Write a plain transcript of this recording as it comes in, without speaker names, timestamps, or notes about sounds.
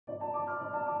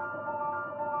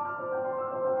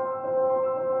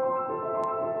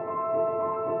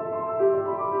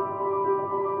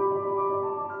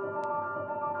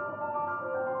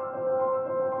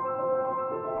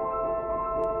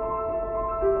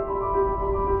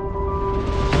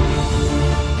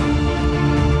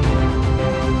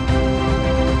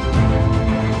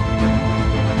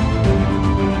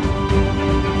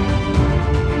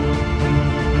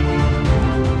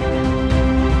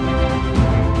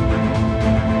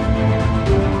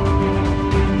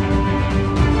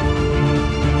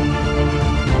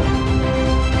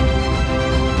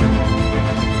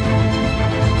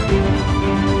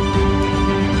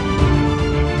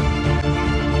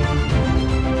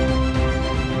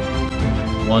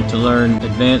Want to learn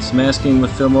advanced masking with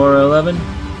Filmora 11?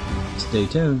 Stay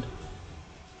tuned.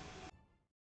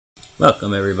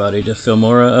 Welcome everybody to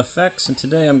Filmora Effects, and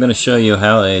today I'm going to show you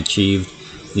how I achieved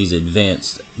these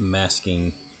advanced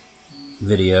masking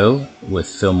video with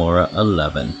Filmora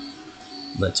 11.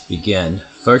 Let's begin.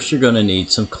 First you're going to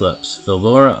need some clips.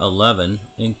 Filmora 11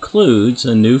 includes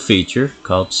a new feature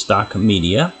called Stock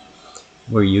Media,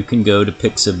 where you can go to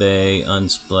Pixabay,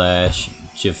 Unsplash,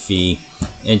 Jiffy,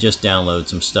 and just download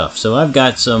some stuff. So I've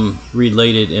got some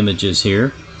related images here.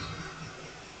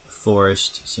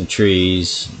 Forest, some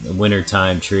trees,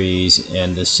 wintertime trees,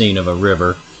 and the scene of a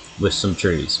river with some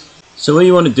trees. So what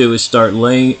you want to do is start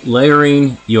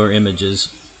layering your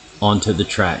images onto the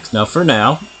tracks. Now for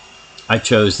now, I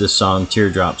chose this song,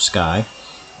 Teardrop Sky.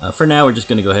 For now we're just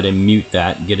going to go ahead and mute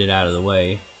that and get it out of the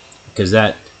way, because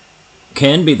that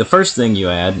can be the first thing you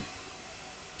add,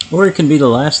 or it can be the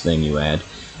last thing you add.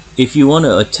 If you want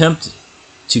to attempt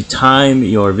to time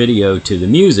your video to the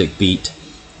music beat,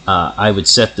 I would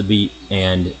set the beat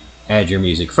and add your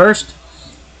music first.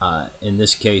 In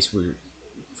this case,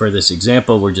 for this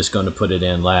example, we're just going to put it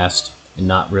in last and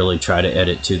not really try to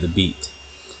edit to the beat.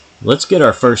 Let's get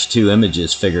our first two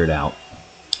images figured out.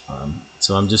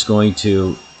 So I'm just going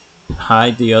to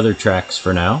hide the other tracks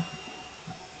for now,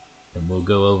 and we'll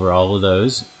go over all of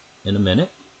those in a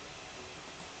minute.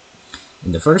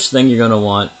 And the first thing you're going to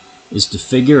want is to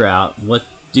figure out, what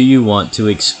do you want to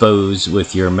expose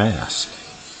with your mask?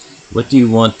 What do you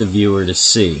want the viewer to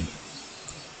see?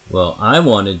 Well, I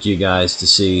wanted you guys to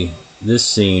see this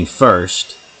scene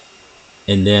first,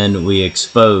 and then we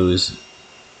expose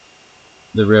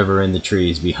the river and the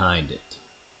trees behind it.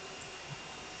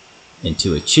 And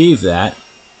to achieve that,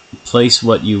 place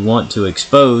what you want to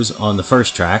expose on the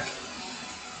first track,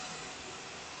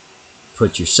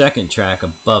 put your second track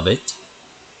above it,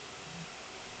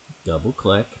 double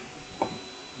click,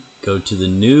 go to the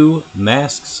new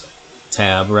masks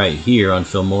tab right here on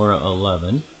Filmora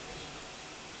 11,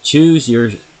 choose your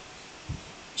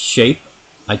shape.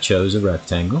 I chose a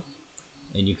rectangle,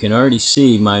 and you can already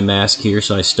see my mask here.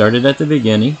 So I started at the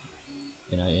beginning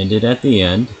and I ended at the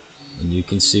end, and you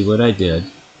can see what I did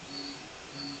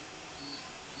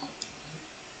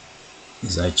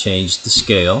is I changed the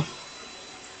scale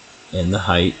and the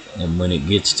height, and when it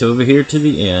gets to over here to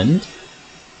the end,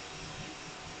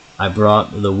 I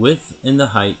brought the width and the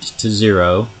height to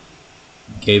 0,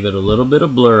 gave it a little bit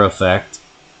of blur effect,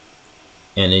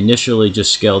 and initially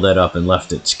just scaled that up and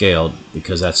left it scaled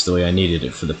because that's the way I needed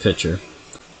it for the picture.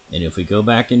 And if we go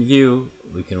back in view,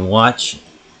 we can watch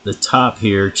the top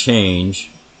here change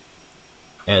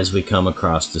as we come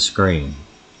across the screen.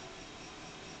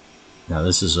 Now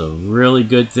this is a really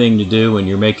good thing to do when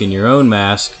you're making your own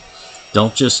mask.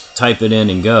 Don't just type it in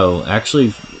and go.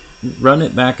 Actually run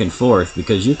it back and forth,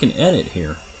 because you can edit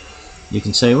here. You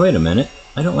can say, wait a minute,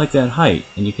 I don't like that height,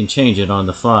 and you can change it on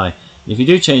the fly. If you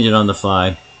do change it on the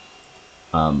fly,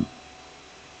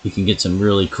 you can get some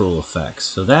really cool effects.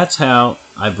 So that's how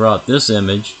I brought this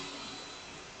image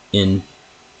into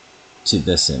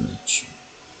this image.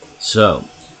 So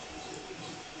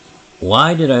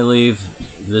why did I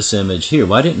leave this image here?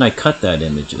 Why didn't I cut that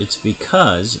image? It's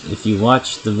because if you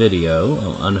watch the video,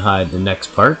 I'll unhide the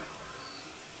next part,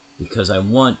 because I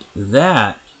want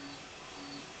that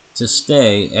to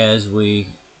stay as we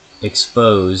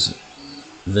expose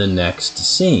the next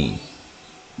scene,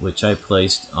 which I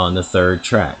placed on the third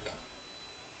track.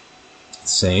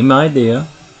 Same idea.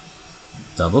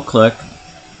 Double click,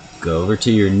 go over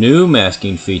to your new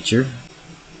masking feature.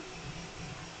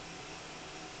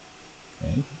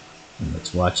 Okay, and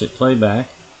let's watch it play back.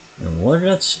 And where did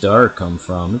that star come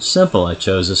from? It's simple. I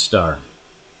chose a star.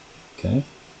 Okay.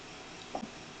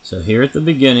 So here at the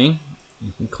beginning,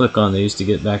 you can click on these to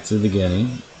get back to the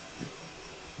beginning.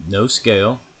 No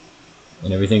scale,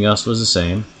 and everything else was the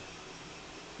same.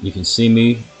 You can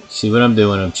see what I'm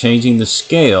doing. I'm changing the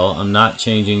scale. I'm not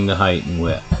changing the height and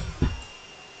width.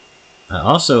 I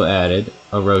also added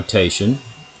a rotation,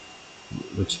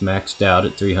 which maxed out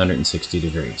at 360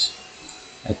 degrees.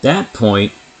 At that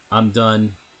point, I'm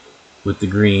done with the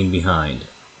green behind.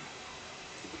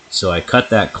 So I cut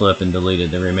that clip and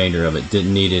deleted the remainder of it.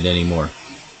 Didn't need it anymore.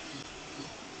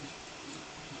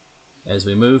 As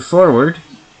we move forward,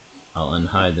 I'll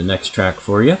unhide the next track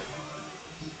for you.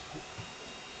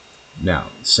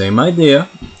 Now, same idea.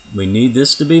 We need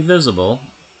this to be visible,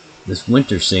 this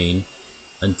winter scene,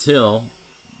 until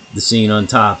the scene on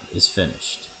top is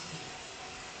finished.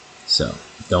 So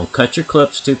don't cut your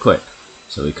clips too quick.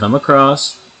 So we come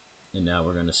across, and now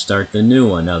we're going to start the new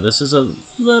one. Now this is a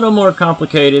little more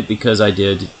complicated because I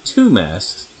did two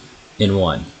masks in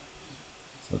one.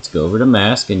 let's go over to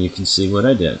mask and you can see what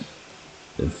I did.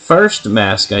 The first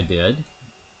mask I did,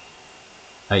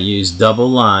 I used double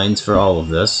lines for all of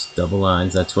this. Double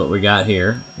lines, that's what we got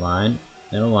here. Line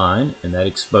and a line, and that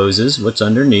exposes what's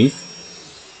underneath,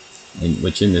 and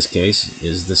which in this case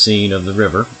is the scene of the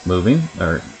river moving,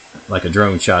 or like a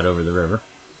drone shot over the river.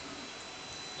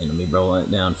 And let me roll it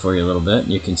down for you a little bit.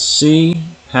 You can see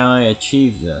how I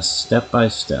achieved this step by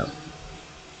step.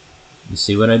 You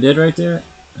see what I did right there?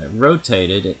 I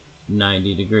rotated it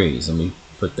 90 degrees. Let me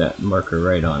put that marker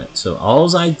right on it. So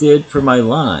all I did for my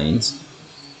lines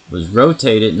was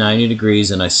rotate it 90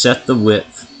 degrees, and I set the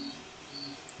width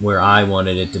where I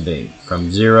wanted it to be,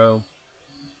 from 0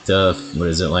 to, what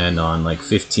does it land on, like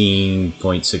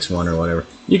 15.61 or whatever.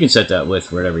 You can set that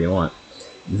width wherever you want.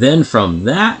 Then from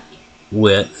that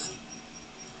width,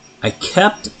 I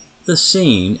kept the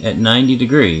scene at 90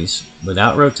 degrees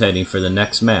without rotating for the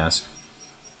next mask,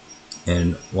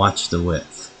 and watch the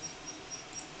width.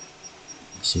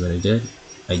 See what I did?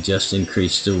 I just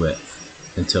increased the width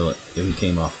until it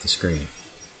came off the screen.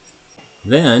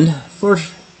 Then, for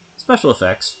special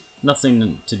effects,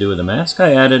 nothing to do with the mask,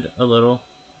 I added a little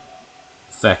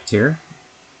effect here.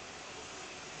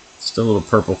 Just a little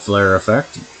purple flare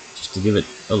effect, just to give it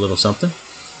a little something.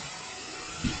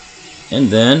 And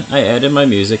then I added my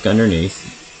music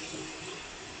underneath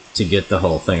to get the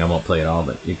whole thing. I won't play it all,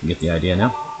 but you can get the idea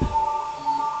now.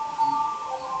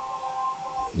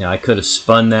 Now I could have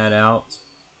spun that out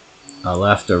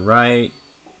left or right.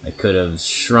 I could have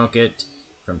shrunk it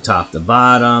from top to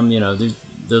bottom. You know,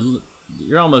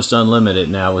 you're almost unlimited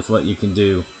now with what you can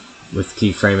do with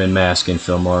keyframe and mask in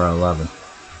Filmora 11.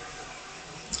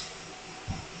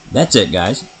 That's it,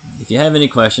 guys. If you have any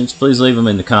questions, please leave them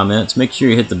in the comments. Make sure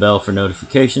you hit the bell for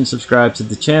notifications, subscribe to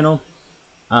the channel,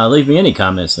 leave me any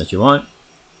comments that you want,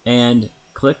 and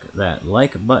click that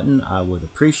like button. I would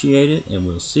appreciate it, and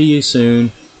we'll see you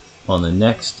soon on the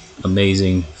next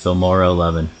amazing Filmora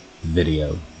 11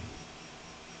 video.